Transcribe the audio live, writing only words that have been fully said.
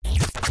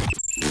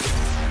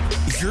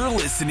You're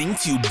listening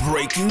to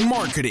Breaking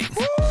Marketing,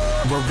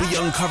 where we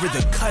uncover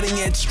the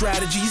cutting-edge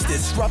strategies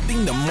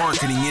disrupting the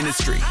marketing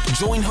industry.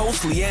 Join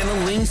host Leanna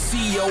Ling,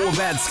 CEO of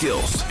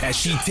AdSkills, as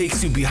she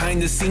takes you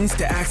behind the scenes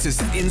to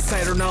access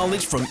insider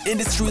knowledge from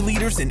industry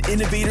leaders and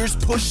innovators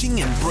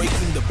pushing and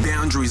breaking the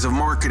boundaries of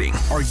marketing.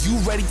 Are you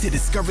ready to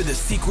discover the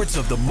secrets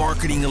of the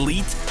marketing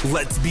elite?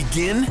 Let's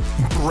begin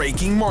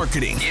Breaking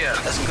Marketing. Yeah,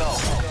 let's go.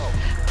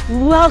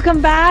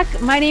 Welcome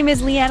back. My name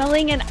is Leanna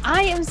Ling, and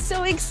I am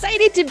so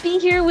excited to be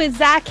here with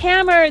Zach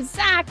Hammer.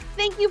 Zach,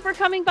 thank you for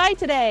coming by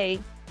today.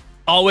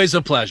 Always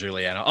a pleasure,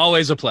 Leanna.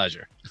 Always a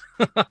pleasure.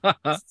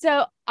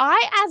 So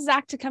I asked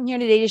Zach to come here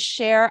today to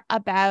share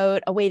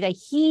about a way that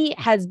he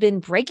has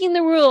been breaking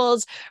the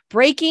rules,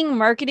 breaking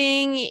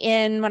marketing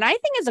in what I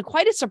think is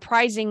quite a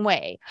surprising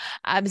way.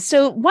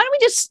 So why don't we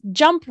just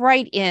jump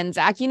right in,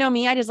 Zach? You know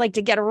me, I just like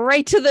to get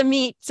right to the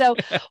meat. So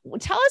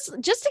tell us,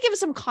 just to give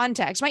us some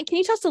context, Mike, can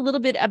you tell us a little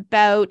bit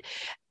about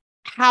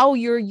how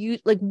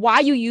why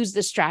you use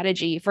this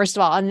strategy, first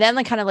of all, and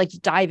then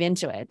dive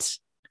into it?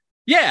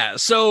 Yeah.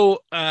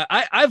 So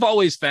I've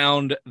always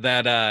found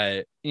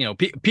that,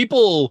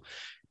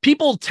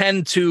 people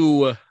tend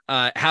to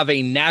have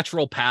a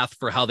natural path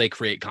for how they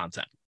create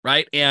content.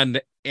 Right.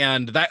 And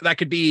that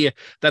could be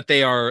that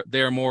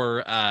they're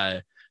more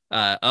of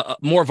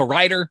a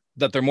writer,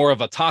 that they're more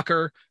of a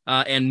talker,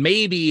 and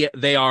maybe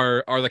they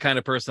are the kind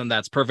of person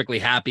that's perfectly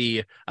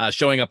happy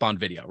showing up on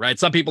video, right?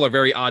 Some people are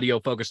very audio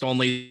focused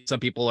only. Some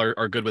people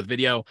are good with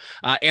video,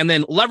 and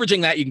then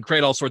leveraging that, you can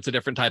create all sorts of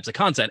different types of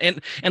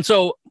content. And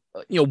so,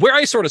 where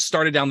I sort of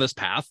started down this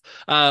path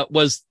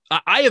was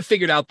I have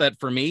figured out that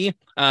for me,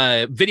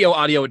 video,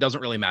 audio, it doesn't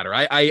really matter.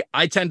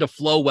 I tend to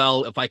flow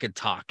well if I could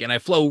talk, and I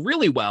flow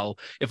really well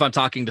if I'm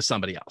talking to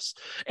somebody else.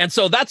 And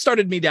so that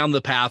started me down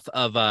the path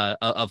of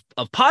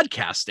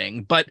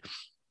podcasting. But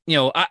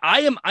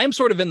I'm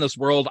sort of in this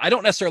world. I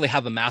don't necessarily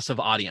have a massive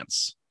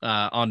audience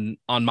on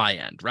my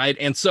end, right?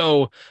 And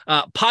so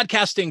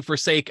podcasting for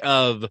sake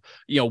of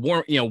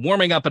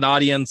warming up an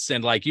audience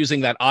and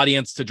using that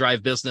audience to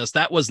drive business,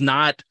 that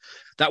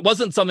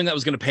wasn't something that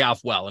was going to pay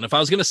off well. And if I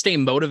was going to stay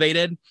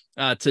motivated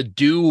to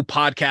do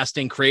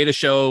podcasting, create a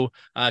show,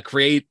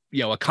 create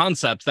a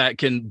concept that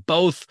can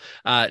both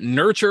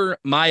nurture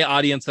my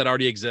audience that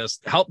already exists,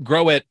 help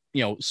grow it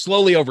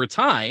slowly over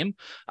time,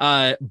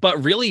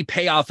 but really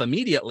pay off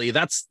immediately,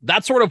 that's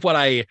sort of what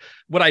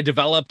I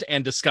developed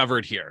and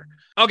discovered here.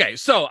 Okay,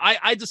 so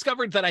I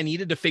discovered that I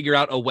needed to figure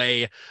out a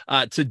way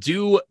to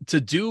do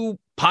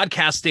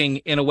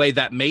podcasting in a way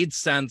that made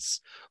sense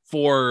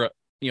for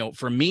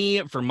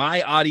me, for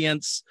my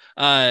audience,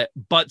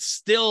 but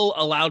still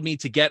allowed me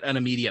to get an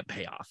immediate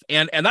payoff.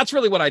 And that's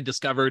really what I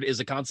discovered is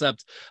a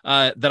concept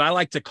that I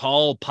like to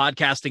call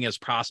podcasting as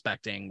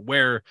prospecting,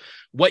 where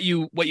what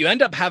you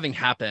end up having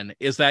happen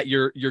is that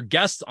your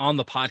guests on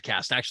the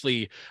podcast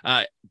actually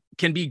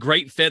can be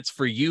great fits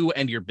for you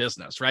and your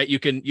business, right? You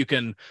can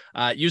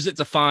use it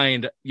to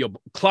find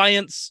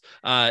clients,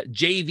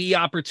 JV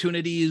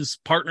opportunities,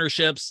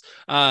 partnerships.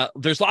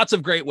 There's lots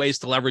of great ways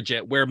to leverage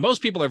it, where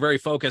most people are very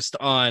focused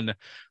on,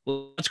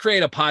 let's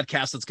create a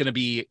podcast that's going to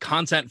be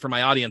content for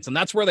my audience, and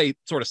that's where they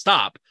sort of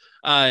stop.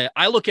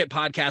 I look at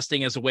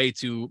podcasting as a way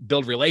to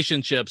build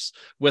relationships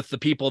with the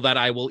people that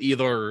I will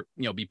either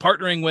be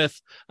partnering with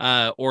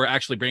or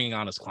actually bringing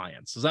on as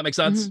clients. Does that make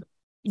sense? Mm-hmm.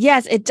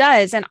 Yes, it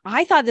does. And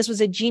I thought this was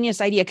a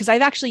genius idea because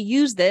I've actually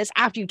used this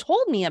after you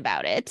told me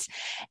about it.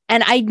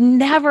 And I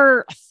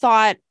never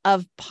thought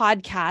of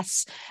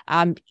podcasts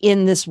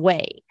in this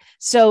way.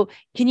 So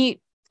can you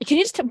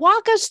just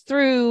walk us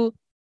through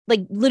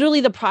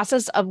literally the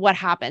process of what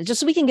happens,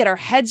 just so we can get our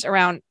heads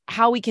around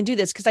how we can do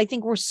this? Because I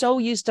think we're so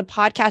used to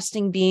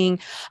podcasting being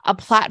a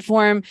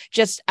platform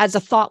just as a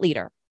thought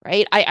leader.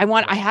 Right.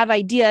 I have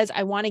ideas.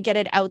 I want to get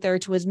it out there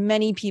to as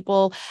many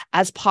people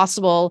as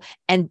possible.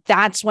 And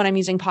that's what I'm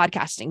using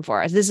podcasting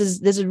for. This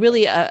is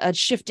really a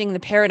shifting the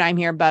paradigm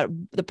here about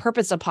the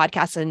purpose of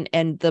podcasts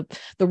and the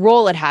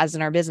role it has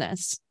in our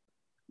business.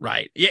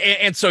 Right. Yeah.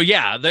 And so,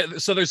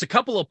 so there's a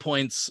couple of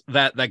points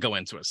that go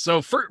into it.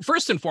 So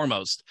first and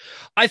foremost,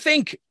 I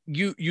think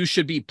you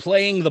should be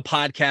playing the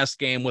podcast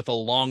game with a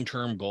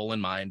long-term goal in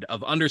mind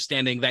of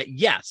understanding that,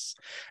 yes,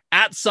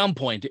 at some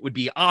point it would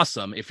be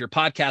awesome if your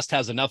podcast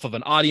has enough of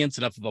an audience,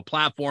 enough of a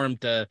platform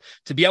to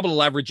be able to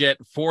leverage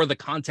it for the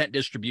content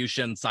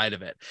distribution side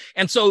of it.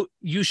 And so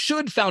you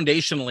should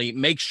foundationally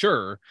make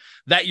sure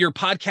that your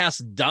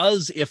podcast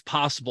does, if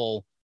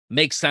possible,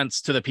 make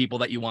sense to the people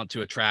that you want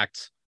to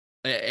attract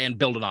and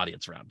build an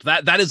audience around.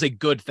 That is a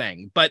good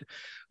thing, but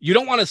you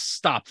don't want to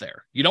stop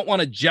there. You don't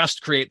want to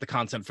just create the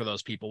content for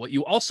those people. What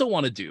you also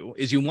want to do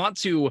is you want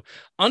to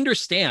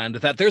understand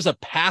that there's a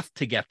path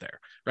to get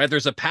there, right?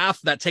 There's a path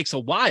that takes a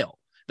while.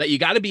 that you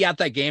got to be at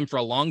that game for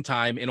a long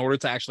time in order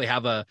to actually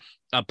have a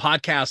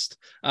podcast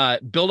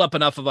build up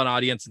enough of an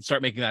audience and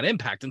start making that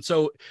impact. And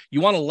so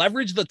you want to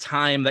leverage the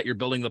time that you're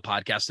building the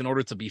podcast in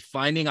order to be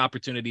finding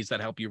opportunities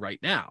that help you right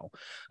now.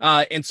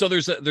 And so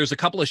there's a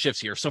couple of shifts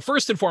here. So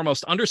first and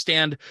foremost,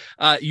 understand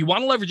you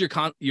want to leverage your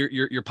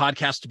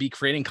podcast to be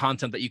creating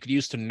content that you could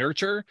use to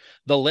nurture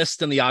the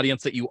list and the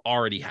audience that you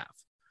already have.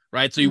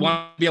 Right. So you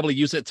want to be able to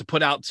use it to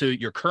put out to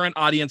your current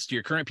audience, to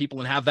your current people,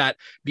 and have that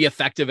be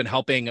effective in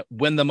helping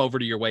win them over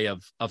to your way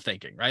of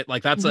thinking. Right.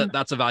 Like that's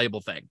a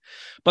valuable thing.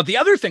 But the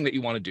other thing that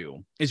you want to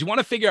do is you want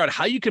to figure out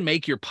how you can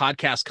make your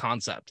podcast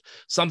concept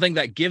something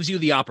that gives you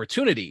the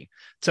opportunity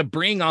to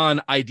bring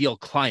on ideal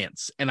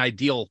clients and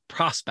ideal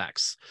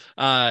prospects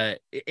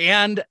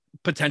and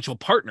potential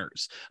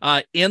partners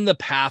in the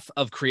path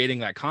of creating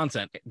that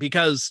content.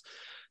 Because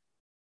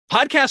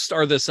podcasts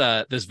are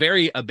this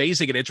very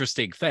basic and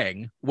interesting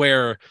thing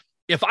where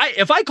if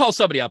I call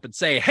somebody up and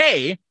say,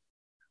 hey,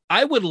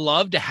 I would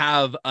love to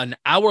have an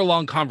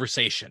hour-long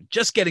conversation,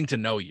 just getting to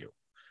know you.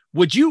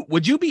 Would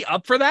you be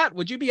up for that?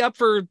 Would you be up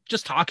for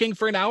just talking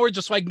for an hour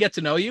just so I can get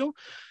to know you?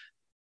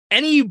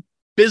 Any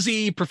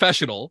busy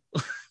professional,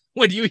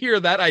 when you hear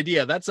that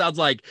idea, that sounds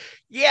like,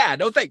 yeah,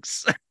 no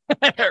thanks.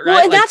 Right?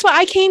 Well, and that's why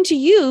I came to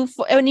you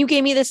when you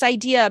gave me this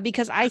idea,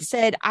 because I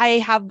said, I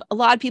have a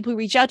lot of people who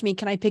reach out to me.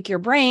 Can I pick your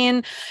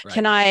brain?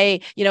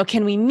 Right.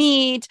 Can we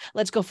meet?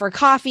 Let's go for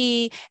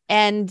coffee.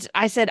 And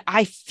I said,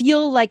 I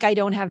feel like I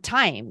don't have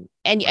time.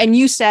 And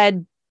you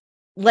said,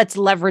 let's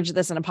leverage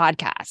this in a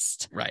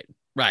podcast. Right.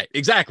 Right.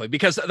 Exactly.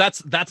 Because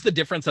that's the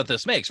difference that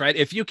this makes, right?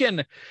 If you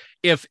can,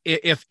 if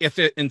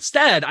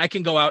instead I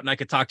can go out and I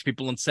could talk to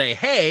people and say,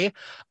 hey,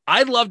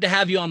 I'd love to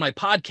have you on my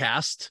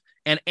podcast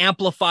and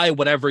amplify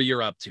whatever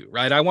you're up to,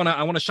 right? I want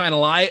to shine a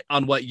light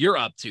on what you're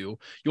up to.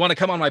 You want to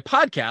come on my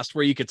podcast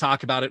where you could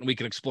talk about it and we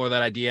can explore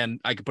that idea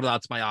and I could put it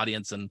out to my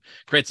audience and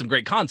create some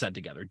great content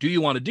together. Do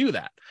you want to do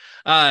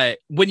that?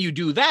 When you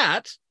do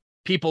that,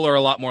 people are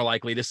a lot more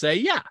likely to say,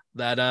 yeah,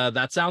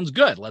 that sounds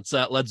good.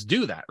 Let's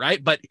do that,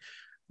 right? But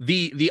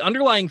the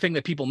underlying thing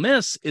that people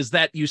miss is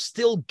that you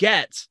still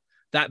get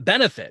that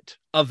benefit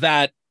of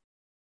that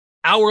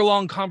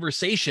hour-long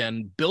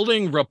conversation,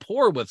 building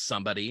rapport with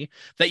somebody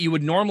that you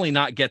would normally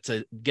not get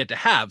to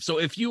have. So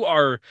if you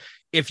are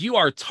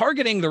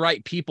targeting the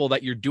right people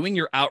that you're doing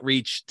your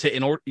outreach to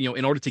in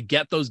order to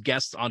get those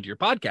guests onto your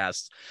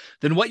podcast,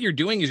 then what you're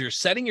doing is you're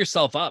setting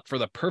yourself up for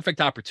the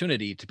perfect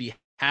opportunity to be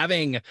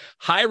having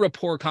high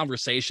rapport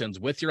conversations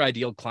with your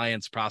ideal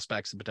clients,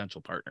 prospects, and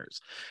potential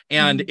partners.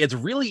 And it's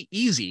really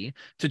easy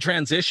to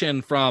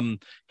transition from,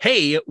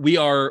 hey,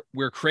 we're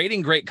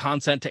creating great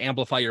content to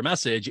amplify your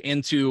message,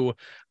 into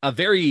a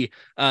very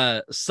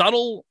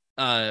subtle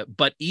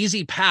but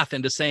easy path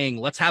into saying,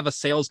 let's have a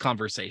sales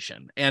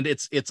conversation. And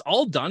it's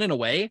all done in a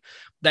way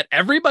that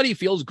everybody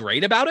feels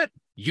great about it.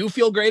 You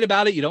feel great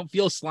about it. You don't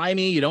feel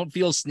slimy. You don't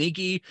feel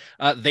sneaky.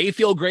 They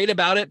feel great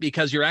about it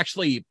because you're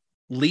actually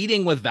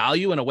leading with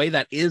value in a way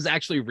that is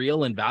actually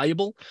real and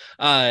valuable,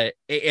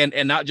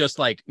 and not just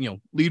like,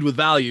 lead with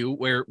value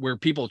where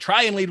people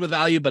try and lead with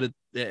value, but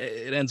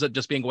it ends up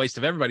just being a waste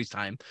of everybody's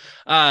time.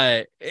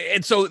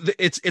 And so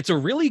it's a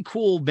really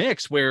cool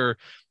mix where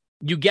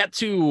you get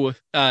to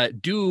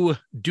do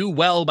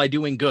well by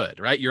doing good,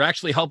 right? You're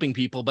actually helping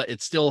people, but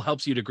it still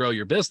helps you to grow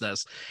your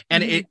business.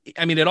 And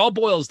it all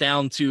boils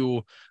down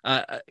to,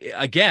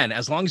 again,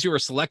 as long as you are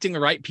selecting the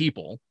right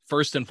people,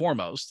 first and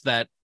foremost,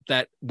 that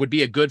would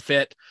be a good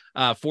fit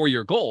for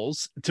your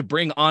goals to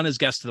bring on as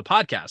guests to the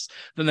podcast.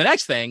 Then the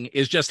next thing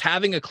is just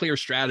having a clear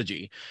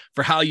strategy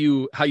for how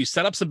you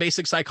set up some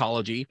basic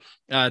psychology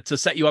to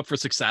set you up for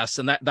success.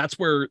 And that's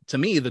where, to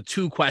me, the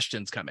two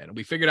questions come in.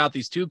 We figured out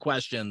these two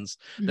questions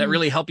that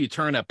really help you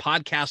turn a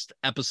podcast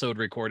episode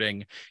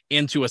recording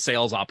into a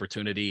sales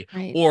opportunity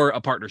or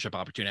a partnership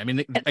opportunity. I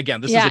mean, again,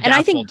 this is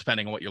adaptable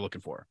depending on what you're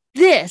looking for.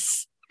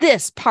 This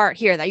part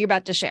here that you're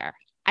about to share,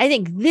 I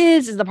think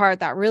this is the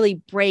part that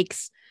really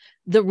breaks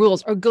the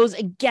rules or goes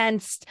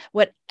against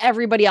what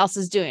everybody else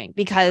is doing.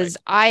 Because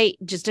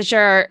just to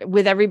share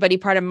with everybody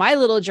part of my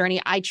little journey,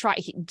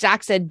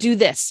 Zach said, do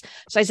this.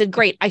 So I said,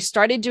 great. I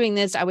started doing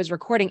this. I was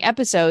recording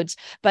episodes,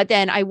 but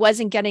then I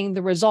wasn't getting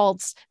the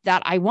results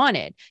that I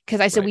wanted.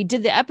 Cause I said, we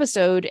did the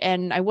episode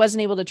and I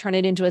wasn't able to turn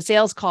it into a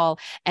sales call.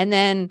 And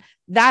then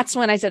that's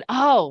when I said,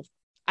 oh,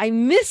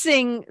 I'm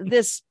missing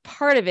this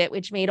part of it,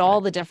 which made all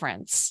the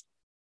difference.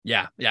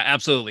 Yeah,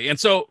 absolutely. And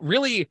so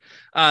really,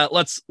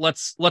 let's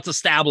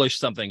establish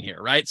something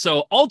here, right?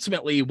 So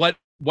ultimately, what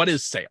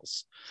is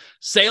sales?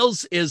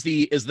 Sales is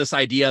this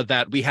idea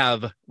that we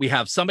have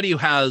somebody who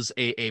has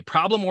a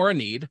problem or a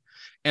need,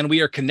 and we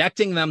are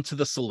connecting them to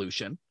the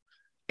solution.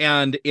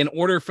 And in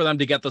order for them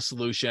to get the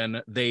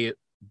solution, they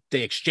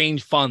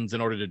exchange funds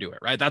in order to do it,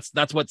 right?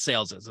 That's what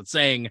sales is. It's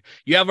saying,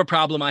 you have a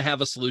problem, I have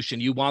a solution,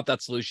 you want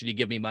that solution, you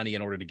give me money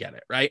in order to get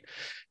it, right?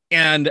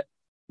 And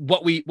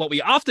what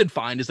we often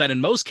find is that in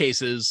most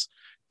cases,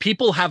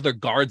 people have their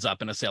guards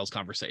up in a sales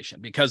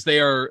conversation because they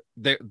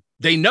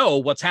know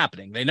what's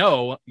happening. They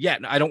know,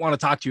 I don't want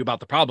to talk to you about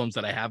the problems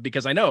that I have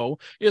because I know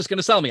you're just going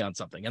to sell me on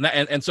something.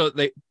 And so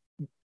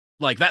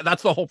like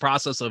that's the whole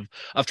process of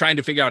trying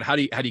to figure out how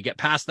do you get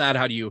past that?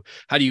 How do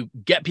you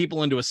get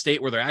people into a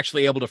state where they're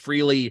actually able to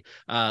freely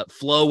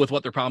flow with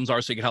what their problems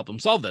are so you can help them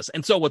solve this.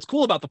 And so what's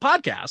cool about the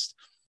podcast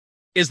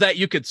is that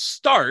you could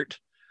start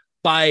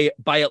by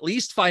at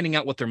least finding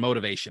out what their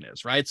motivation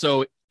is, right?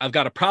 So I've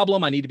got a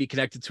problem, I need to be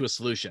connected to a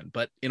solution,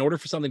 but in order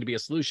for something to be a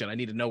solution, I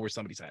need to know where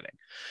somebody's heading.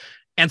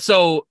 And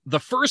so the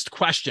first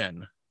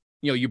question,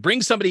 you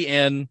bring somebody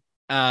in,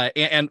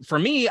 and for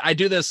me, I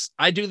do this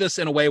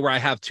in a way where I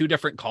have two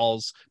different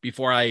calls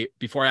before I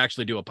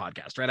actually do a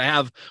podcast, right? I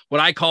have what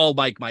I call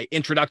like my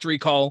introductory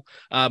call,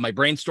 my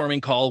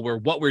brainstorming call, where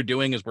what we're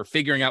doing is we're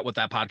figuring out what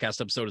that podcast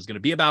episode is going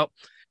to be about.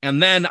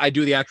 And then I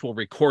do the actual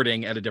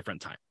recording at a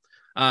different time.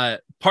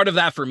 Part of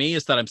that for me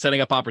is that I'm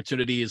setting up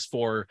opportunities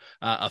for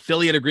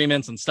affiliate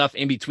agreements and stuff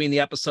in between the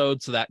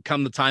episodes, so that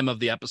come the time of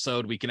the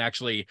episode, we can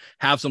actually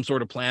have some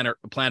sort of plan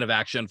of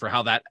action for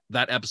how that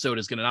episode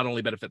is going to not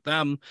only benefit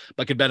them,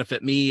 but could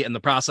benefit me in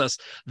the process.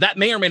 That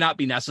may or may not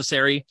be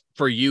necessary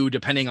for you,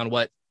 depending on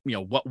what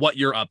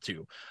you're up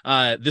to.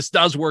 This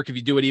does work if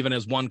you do it even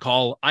as one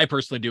call. I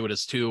personally do it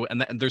as two,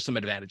 and there's some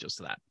advantages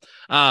to that.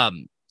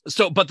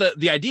 But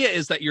the idea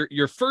is that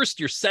you're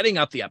setting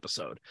up the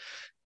episode.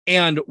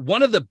 And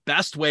one of the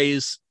best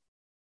ways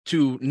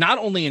to not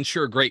only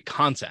ensure great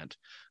content,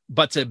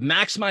 but to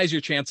maximize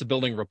your chance of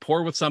building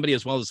rapport with somebody,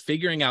 as well as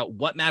figuring out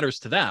what matters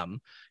to them,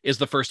 is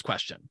the first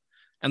question.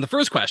 And the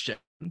first question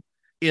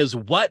is,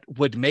 what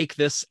would make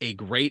this a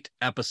great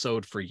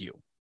episode for you?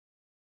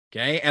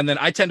 Okay. And then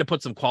I tend to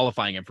put some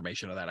qualifying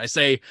information on that. I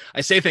say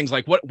things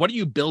like, what are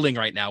you building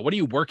right now? What are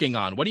you working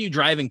on? What are you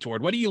driving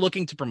toward? What are you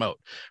looking to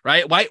promote?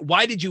 Right?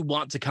 Why did you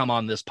want to come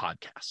on this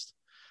podcast?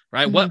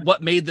 Right? Mm-hmm.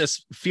 What made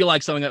this feel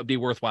like something that would be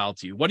worthwhile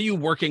to you? What are you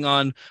working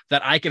on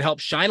that I could help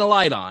shine a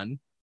light on,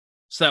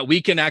 so that we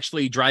can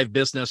actually drive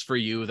business for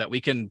you, that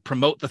we can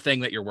promote the thing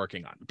that you're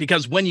working on?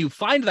 Because when you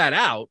find that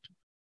out,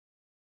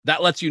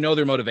 that lets you know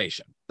their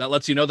motivation. That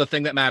lets you know the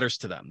thing that matters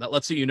to them. That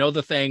lets you know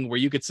the thing where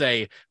you could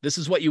say, this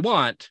is what you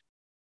want.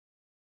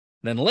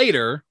 Then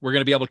later, we're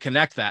going to be able to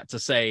connect that to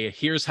say,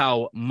 here's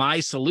how my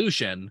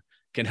solution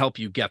can help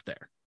you get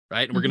there.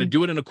 Right? And we're going to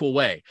do it in a cool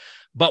way.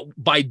 But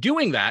by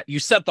doing that, you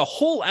set the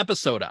whole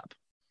episode up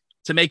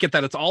to make it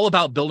that it's all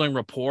about building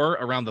rapport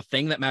around the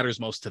thing that matters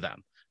most to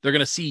them. They're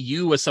going to see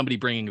you as somebody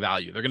bringing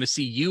value. They're going to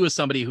see you as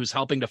somebody who's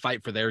helping to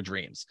fight for their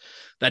dreams.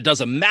 That does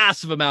a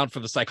massive amount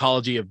for the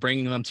psychology of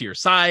bringing them to your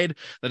side.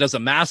 That does a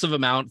massive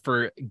amount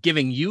for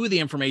giving you the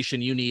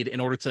information you need in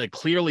order to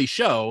clearly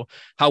show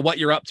how what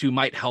you're up to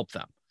might help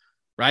them.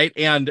 Right?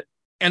 And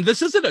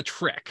this isn't a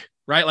trick.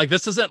 Right? Like,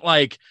 this isn't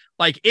like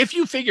if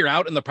you figure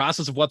out in the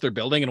process of what they're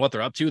building and what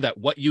they're up to that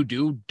what you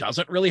do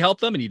doesn't really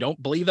help them, and you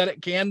don't believe that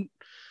it can,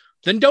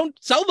 then don't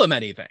sell them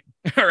anything.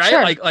 Right?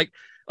 Sure.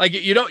 Like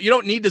you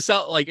don't need to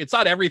sell. Like, it's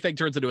not everything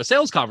turns into a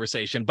sales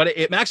conversation, but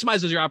it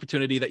maximizes your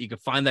opportunity that you can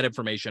find that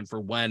information for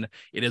when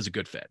it is a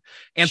good fit.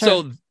 And sure.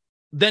 So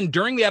then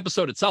during the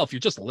episode itself, you're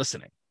just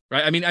listening.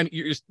 Right? I mean,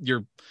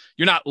 you're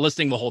not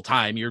listening the whole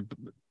time. You're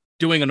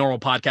doing a normal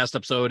podcast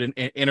episode and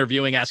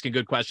interviewing, asking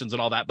good questions and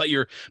all that, but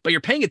you're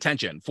paying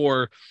attention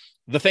for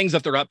the things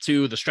that they're up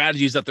to, the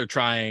strategies that they're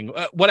trying,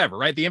 whatever,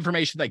 right? The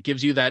information that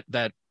gives you that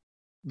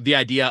the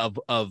idea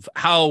of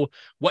how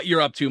what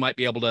you're up to might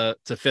be able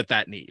to fit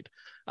that need.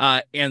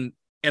 And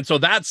so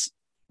that's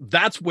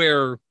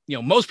where,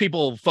 most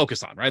people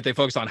focus on, right? They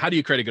focus on, how do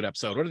you create a good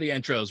episode? What are the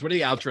intros? What are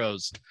the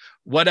outros?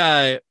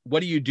 What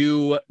do you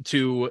do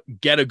to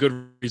get a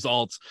good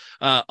result?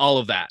 All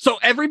of that. So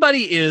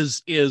everybody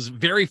is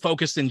very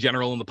focused in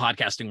general in the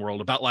podcasting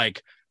world about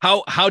like,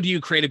 how do you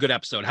create a good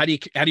episode? How do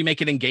you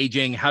make it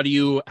engaging? How do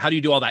you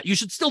do all that? You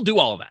should still do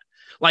all of that.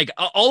 Like,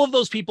 all of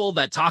those people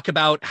that talk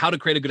about how to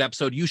create a good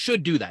episode, you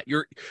should do that.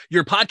 Your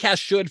podcast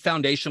should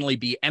foundationally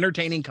be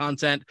entertaining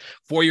content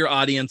for your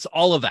audience,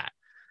 all of that.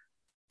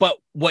 But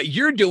what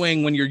you're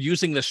doing when you're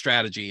using this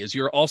strategy is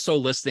you're also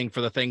listening for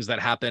the things that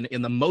happen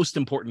in the most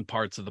important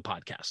parts of the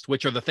podcast,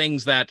 which are the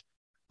things that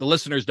the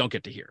listeners don't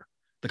get to hear.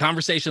 The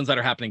conversations that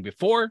are happening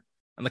before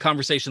and the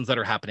conversations that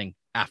are happening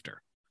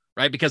after,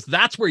 right? Because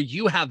that's where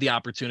you have the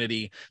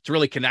opportunity to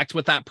really connect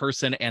with that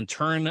person and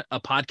turn a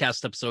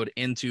podcast episode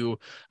into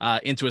a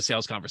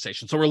sales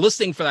conversation. So we're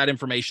listening for that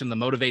information, the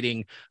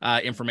motivating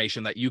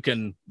information that you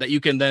can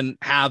then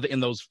have in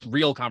those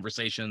real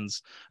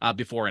conversations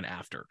before and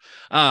after.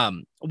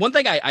 One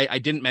thing I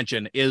didn't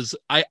mention is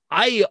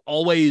I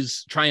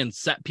always try and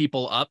set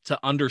people up to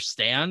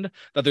understand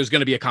that there's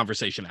going to be a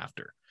conversation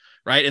after,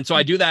 right? And so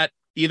I do that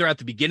either at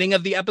the beginning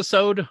of the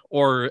episode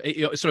or,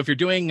 so if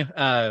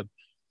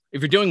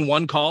you're doing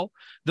one call,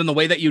 then the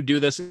way that you do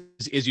this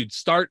is you'd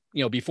start,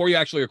 before you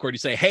actually record, you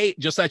say, hey,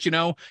 just so that you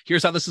know,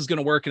 here's how this is going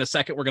to work. In a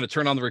second, we're going to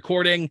turn on the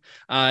recording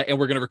and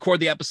we're going to record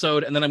the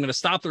episode. And then I'm going to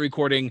stop the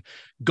recording.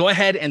 Go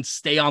ahead and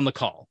stay on the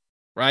call.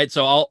 Right.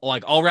 So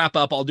I'll wrap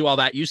up. I'll do all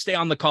that. You stay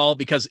on the call,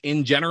 because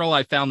in general,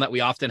 I found that we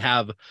often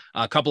have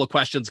a couple of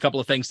questions, a couple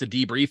of things to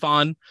debrief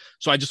on.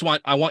 So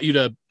I want you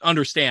to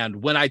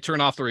understand, when I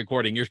turn off the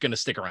recording, you're going to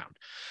stick around.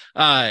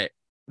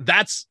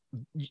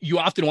 you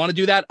often want to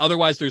do that.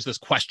 Otherwise, there's this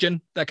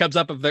question that comes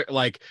up of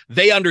like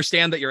they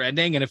understand that you're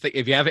ending, and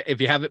if you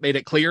haven't made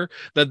it clear,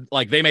 that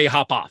like they may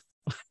hop off,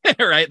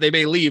 right? They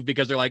may leave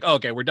because they're like, oh,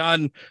 okay, we're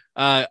done.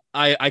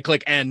 I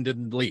click end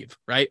and leave,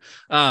 right?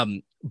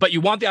 But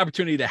you want the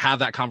opportunity to have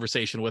that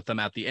conversation with them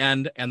at the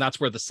end, and that's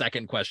where the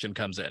second question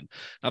comes in.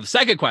 Now, the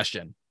second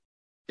question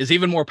is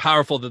even more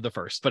powerful than the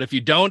first, but if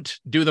you don't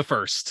do the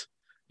first,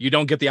 you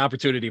don't get the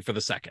opportunity for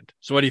the second.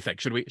 So what do you think?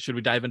 Should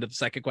we dive into the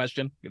second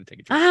question? I'm going to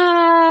take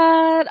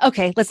it.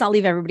 Okay. Let's not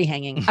leave everybody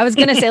hanging. I was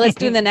going to say, let's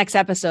do the next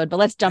episode, but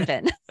let's jump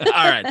in. All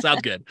right.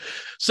 Sounds good.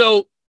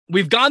 So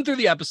we've gone through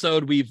the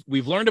episode.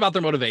 We've learned about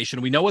their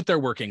motivation. We know what they're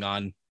working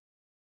on.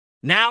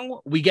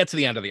 Now we get to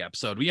the end of the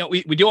episode.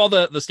 We do all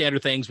the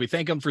standard things. We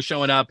thank them for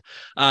showing up.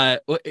 I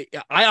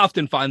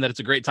often find that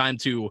it's a great time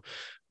to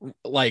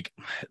like,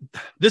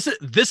 this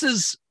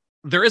is,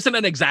 there isn't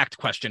an exact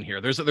question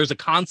here. There's a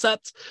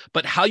concept,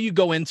 but how you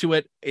go into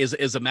it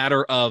is a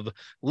matter of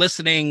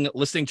listening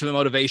to the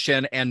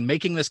motivation and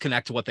making this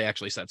connect to what they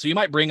actually said. So you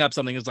might bring up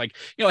something that's like,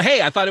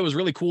 hey, I thought it was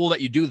really cool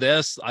that you do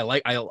this. I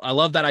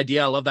love that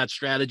idea. I love that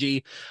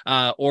strategy.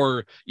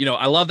 Or,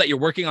 I love that you're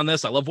working on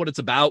this. I love what it's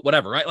about,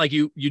 whatever, right? Like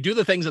you do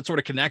the things that sort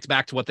of connect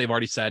back to what they've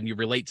already said and you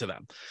relate to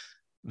them.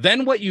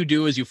 Then what you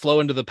do is you flow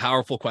into the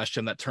powerful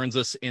question that turns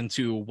us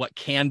into what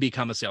can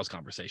become a sales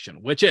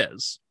conversation, which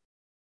is,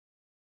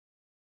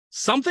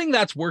 something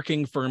that's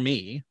working for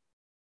me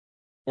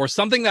or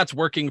something that's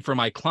working for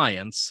my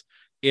clients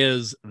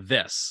is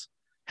this.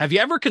 Have you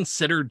ever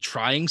considered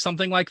trying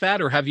something like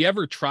that? Or have you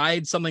ever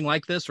tried something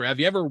like this? Or have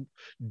you ever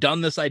done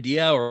this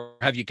idea? Or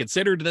have you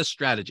considered this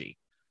strategy?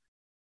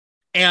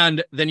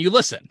 And then you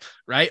listen,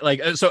 right?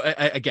 Like, so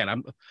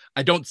again,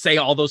 I don't say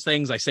all those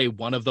things. I say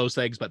one of those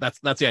things, but that's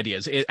the idea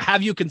is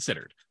have you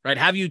considered, right?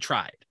 Have you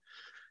tried?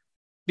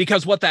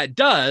 Because what that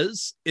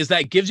does is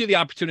that gives you the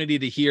opportunity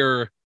to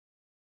hear.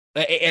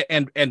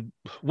 And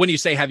when you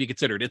say, have you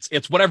considered,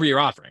 it's whatever you're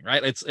offering,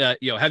 right? It's,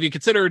 have you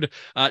considered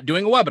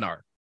doing a webinar,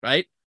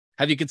 right?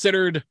 Have you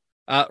considered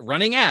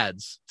running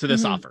ads to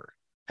this offer?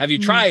 Have you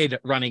tried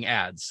running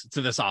ads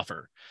to this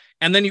offer?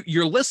 And then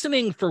you're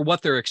listening for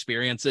what their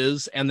experience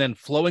is and then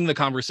flowing the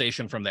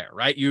conversation from there,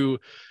 right? You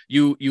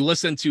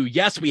listen to,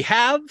 yes, we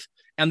have,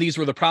 and these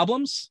were the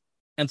problems.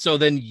 And so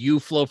then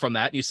you flow from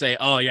that and you say,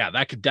 oh yeah,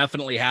 that could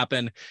definitely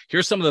happen.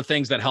 Here's some of the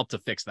things that help to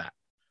fix that,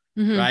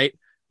 right?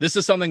 This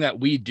is something that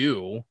we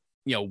do.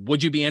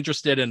 Would you be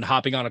interested in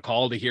hopping on a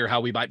call to hear how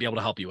we might be able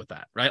to help you with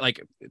that? Right.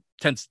 Like it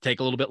tends to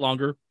take a little bit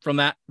longer than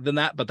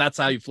that, but that's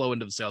how you flow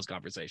into the sales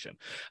conversation.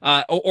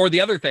 Or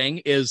the other thing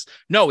is,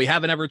 no, we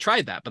haven't ever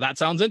tried that, but that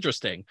sounds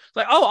interesting. It's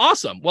like, oh,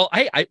 awesome. Well,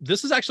 hey,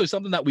 this is actually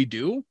something that we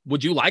do.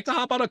 Would you like to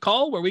hop on a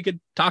call where we could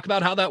talk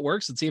about how that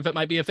works and see if it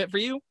might be a fit for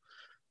you?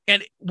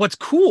 And what's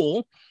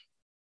cool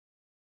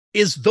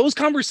is those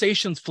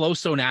conversations flow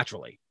so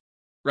naturally,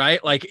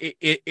 right? Like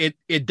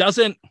it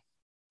doesn't,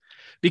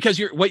 because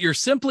what you're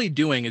simply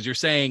doing is you're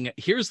saying,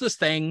 here's this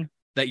thing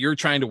that you're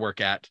trying to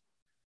work at.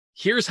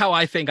 Here's how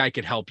I think I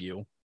could help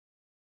you.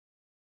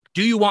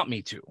 Do you want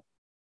me to?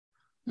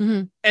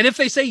 And if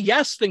they say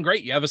yes, then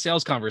great. You have a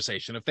sales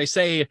conversation. If they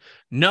say,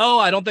 no,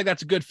 I don't think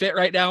that's a good fit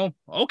right now.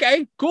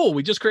 Okay, cool.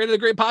 We just created a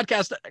great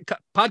podcast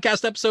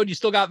episode. You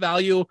still got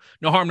value.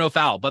 No harm, no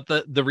foul. But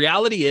the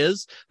reality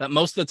is that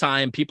most of the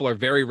time people are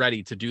very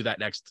ready to do that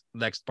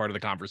next part of the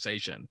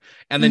conversation.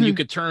 And then you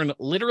could turn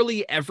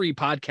literally every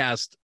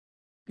podcast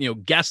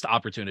guest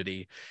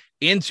opportunity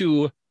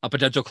into a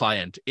potential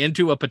client,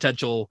 into a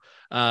potential,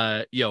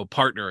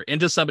 partner,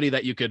 into somebody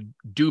that you could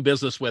do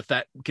business with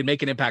that can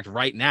make an impact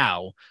right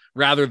now,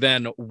 rather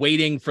than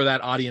waiting for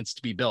that audience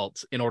to be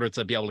built in order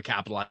to be able to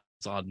capitalize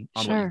on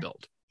what you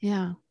built.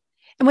 Yeah.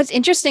 And what's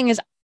interesting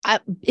is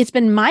it's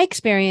been my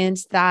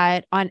experience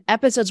that on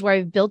episodes where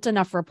I've built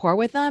enough rapport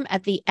with them,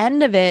 at the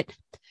end of it,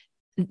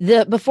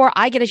 before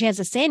I get a chance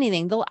to say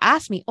anything, they'll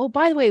ask me, oh,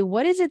 by the way,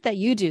 what is it that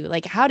you do?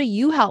 Like, how do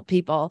you help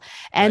people?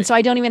 And so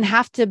I don't even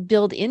have to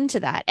build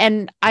into that.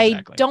 And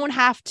I don't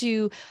have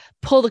to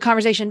pull the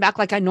conversation back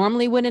like I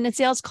normally would in a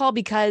sales call,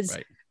 because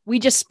we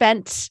just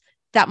spent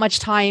that much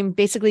time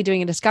basically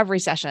doing a discovery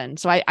session.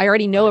 So I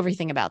already know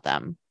everything about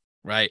them.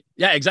 Right.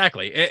 Yeah,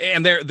 exactly.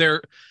 And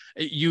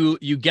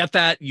you get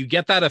that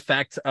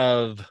effect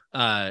of,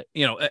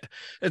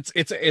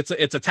 it's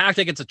a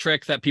tactic. It's a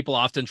trick that people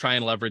often try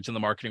and leverage in the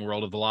marketing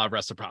world of the law of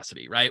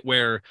reciprocity, right?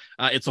 Where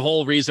it's a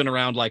whole reason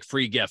around like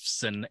free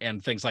gifts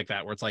and things like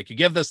that, where it's like you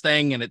give this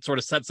thing and it sort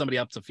of sets somebody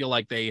up to feel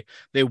like they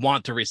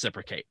want to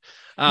reciprocate.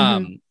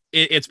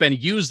 It's been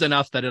used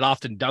enough that it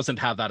often doesn't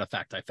have that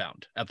effect, I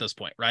found at this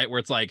point, right? Where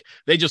it's like,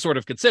 they just sort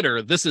of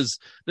consider this is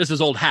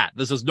old hat.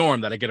 This is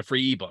norm that I get a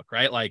free ebook,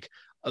 right? Like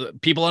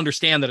people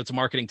understand that it's a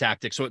marketing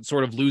tactic. So it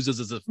sort of loses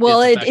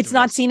it's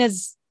not seen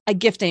as a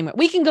gift anymore.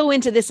 We can go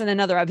into this in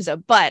another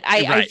episode, but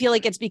I feel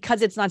like it's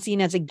because it's not seen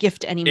as a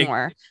gift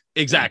anymore.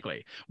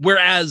 Exactly.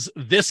 Whereas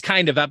this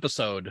kind of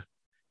episode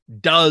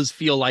does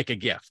feel like a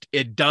gift.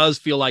 It does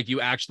feel like you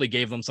actually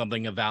gave them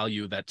something of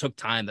value that took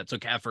time, that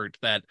took effort,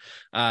 that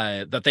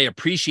they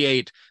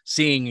appreciate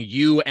seeing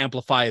you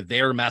amplify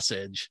their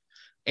message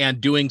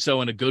and doing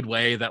so in a good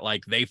way that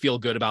like they feel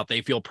good about,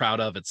 they feel proud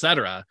of,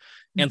 etc.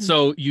 And Mhm.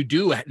 so you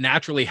do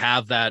naturally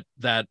have that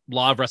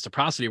law of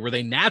reciprocity where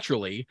they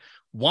naturally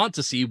want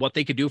to see what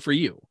they could do for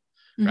you.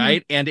 Mhm.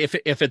 Right. And if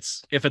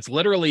it's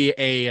literally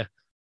a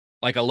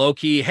low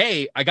key,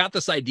 hey, I got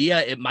this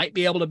idea, it might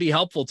be able to be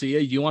helpful to you,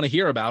 you want to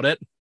hear about it,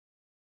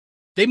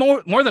 they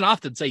more than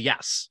often say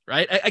yes,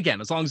 right?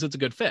 Again, as long as it's a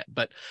good fit.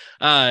 But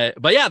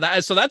yeah,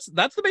 that's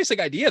the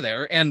basic idea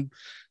there. And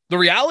the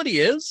reality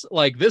is,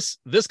 like, this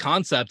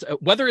concept,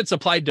 whether it's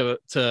applied to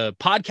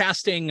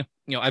podcasting,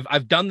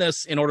 I've done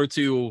this in order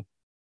to,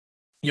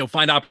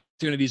 find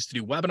opportunities to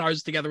do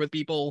webinars together with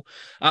people,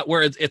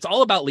 where it's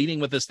all about leading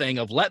with this thing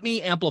of, let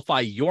me amplify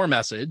your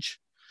message,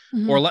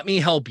 Mhm. or let me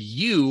help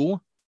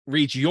you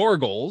reach your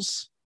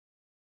goals,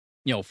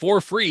 for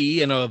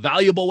free in a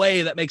valuable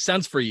way that makes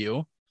sense for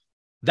you.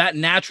 That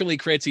naturally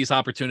creates these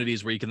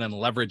opportunities where you can then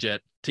leverage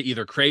it to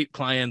either create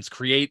clients,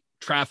 create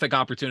traffic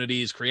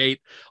opportunities,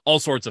 create all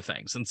sorts of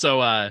things. And so,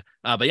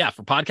 but yeah,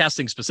 for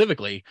podcasting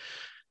specifically,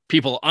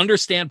 people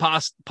understand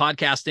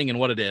podcasting and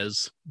what it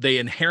is. They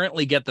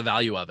inherently get the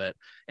value of it.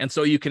 And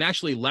so you can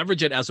actually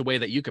leverage it as a way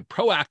that you could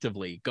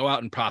proactively go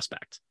out and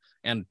prospect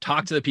and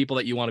talk to the people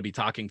that you want to be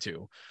talking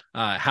to,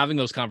 having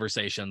those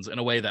conversations in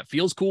a way that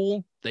feels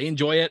cool. They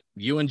enjoy it,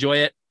 you enjoy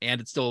it, and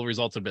it still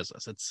results in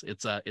business.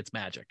 It's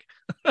magic.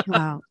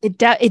 Wow. It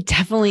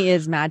definitely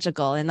is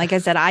magical. And like I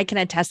said, I can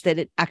attest that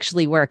it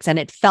actually works. And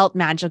it felt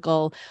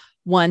magical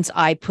once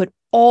I put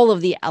all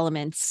of the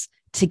elements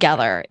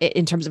together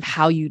in terms of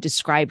how you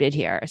described it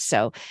here.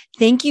 So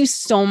thank you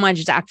so much,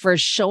 Zach, for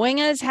showing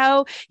us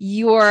how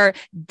you're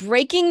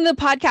breaking the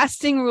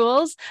podcasting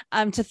rules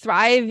to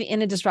thrive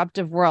in a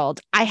disruptive world.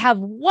 I have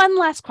one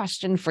last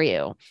question for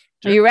you.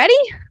 Sure. Are you ready?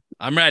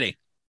 I'm ready.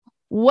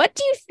 What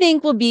do you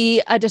think will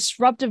be a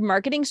disruptive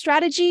marketing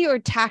strategy or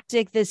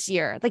tactic this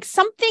year? Like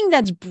something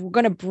that's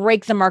going to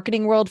break the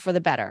marketing world for the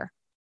better?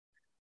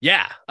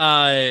 Yeah.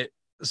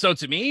 So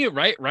to me,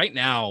 right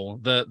now,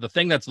 the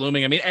thing that's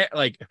looming, I mean,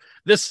 like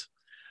this,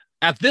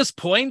 at this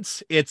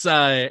point, it's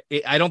I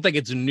don't think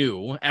it's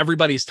new.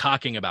 Everybody's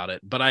talking about it,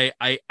 but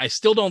I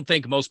still don't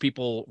think most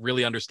people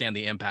really understand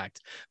the impact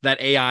that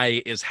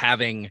AI is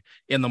having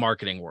in the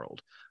marketing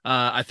world.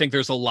 I think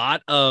there's a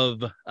lot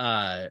of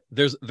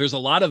there's a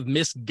lot of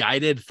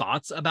misguided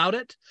thoughts about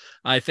it.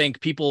 I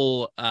think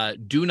people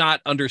do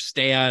not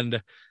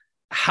understand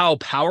how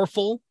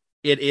powerful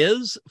it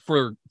is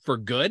for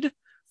good,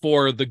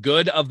 for the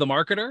good of the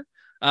marketer.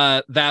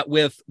 That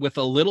with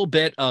a little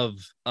bit of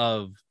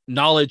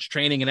knowledge,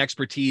 training, and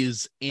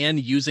expertise in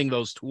using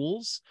those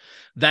tools,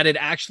 that it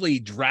actually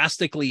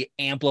drastically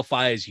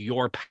amplifies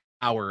your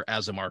power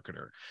as a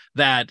marketer.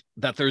 That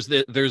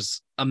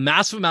there's a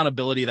massive amount of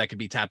ability that could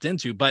be tapped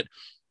into, but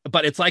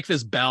it's like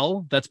this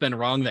bell that's been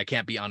rung that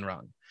can't be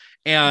unrung.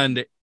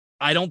 And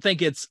I don't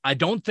think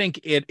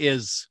it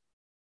is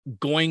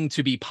going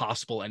to be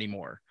possible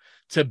anymore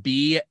to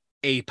be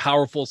a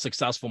powerful,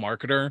 successful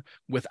marketer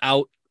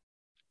without,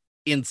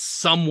 in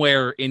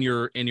somewhere in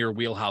your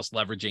wheelhouse,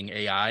 leveraging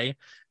AI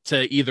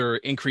to either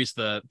increase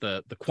the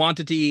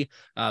quantity,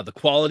 the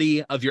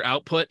quality of your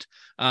output,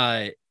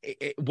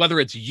 whether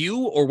it's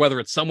you or whether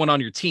it's someone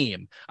on your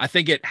team. I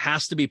think it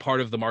has to be part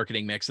of the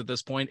marketing mix at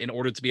this point in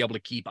order to be able to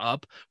keep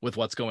up with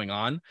what's going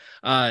on.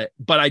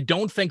 But I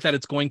don't think that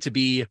it's going to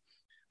be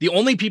the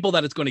only people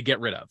that it's going to get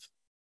rid of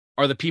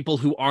are the people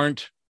who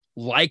aren't,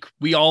 like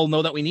we all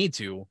know that we need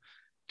to,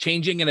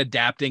 changing and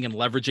adapting and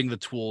leveraging the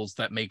tools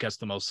that make us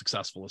the most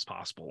successful as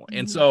possible. Mm-hmm.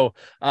 And so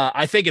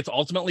I think it's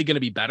ultimately going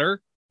to be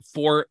better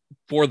for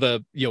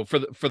the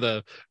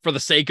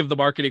sake of the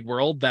marketing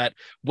world, that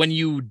when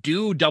you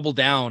do double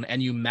down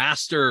and you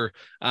master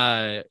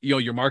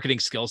your marketing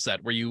skill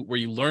set, where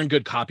you learn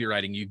good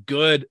copywriting,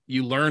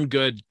 you learn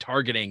good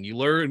targeting, you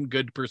learn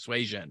good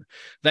persuasion,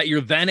 that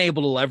you're then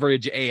able to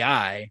leverage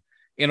AI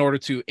in order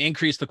to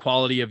increase the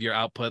quality of your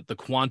output, the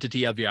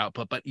quantity of your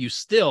output, but you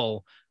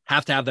still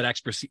have to have that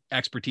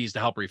expertise to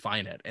help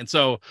refine it. And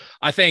so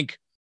I think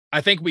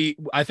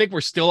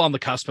we're still on the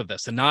cusp of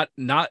this, and not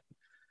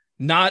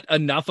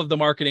enough of the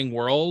marketing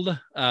world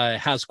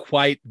has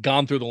quite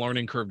gone through the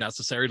learning curve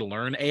necessary to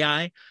learn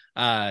AI.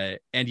 And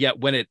yet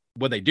when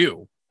they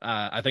do,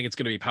 I think it's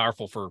going to be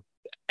powerful for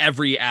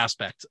every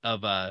aspect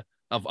of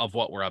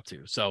what we're up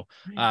to. So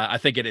I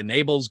think it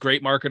enables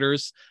great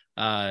marketers,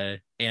 and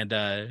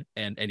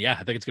yeah,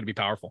 I think it's going to be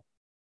powerful.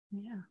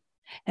 Yeah.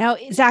 Now,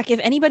 Zach, if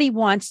anybody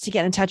wants to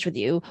get in touch with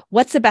you,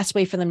 what's the best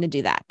way for them to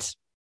do that?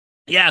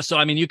 Yeah. So,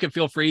 I mean, you can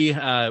feel free.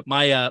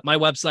 My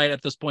website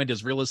at this point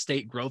is Real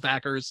Estate Growth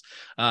Hackers.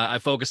 I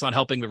focus on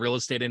helping the real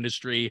estate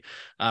industry,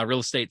 real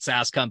estate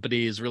SaaS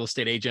companies, real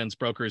estate agents,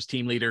 brokers,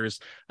 team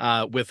leaders,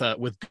 with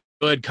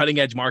good cutting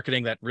edge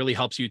marketing that really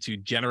helps you to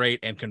generate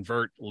and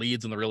convert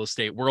leads in the real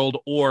estate world,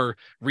 or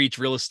reach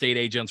real estate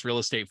agents, real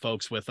estate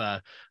folks with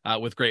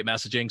great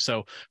messaging.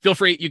 So feel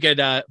free. You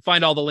could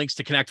find all the links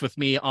to connect with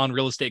me on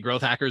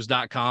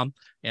realestategrowthhackers.com.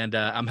 And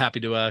I'm happy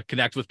to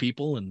connect with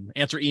people and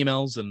answer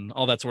emails and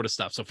all that sort of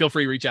stuff. So feel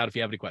free to reach out if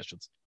you have any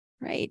questions.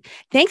 Right.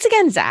 Thanks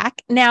again,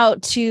 Zach. Now,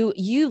 to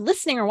you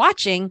listening or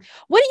watching,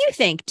 what do you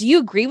think? Do you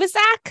agree with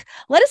Zach?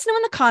 Let us know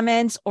in the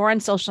comments or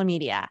on social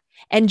media.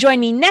 And join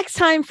me next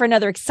time for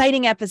another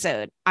exciting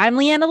episode. I'm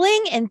Leanna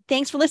Ling, and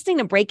thanks for listening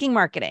to Breaking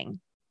Marketing.